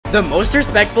The most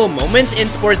respectful moments in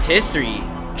sports history.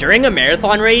 During a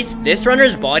marathon race, this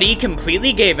runner's body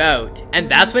completely gave out, and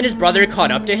that's when his brother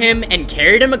caught up to him and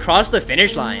carried him across the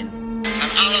finish line.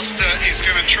 And Alistair is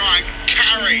going to try and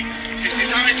carry. He's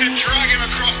having to drag him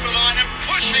across the line and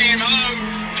pushing him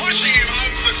home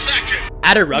for second.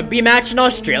 At a rugby match in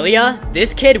Australia,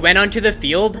 this kid went onto the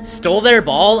field, stole their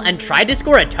ball, and tried to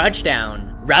score a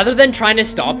touchdown. Rather than trying to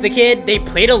stop the kid, they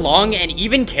played along and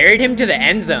even carried him to the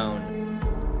end zone.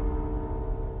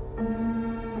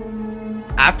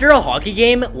 After a hockey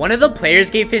game, one of the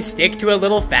players gave his stick to a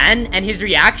little fan, and his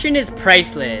reaction is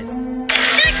priceless.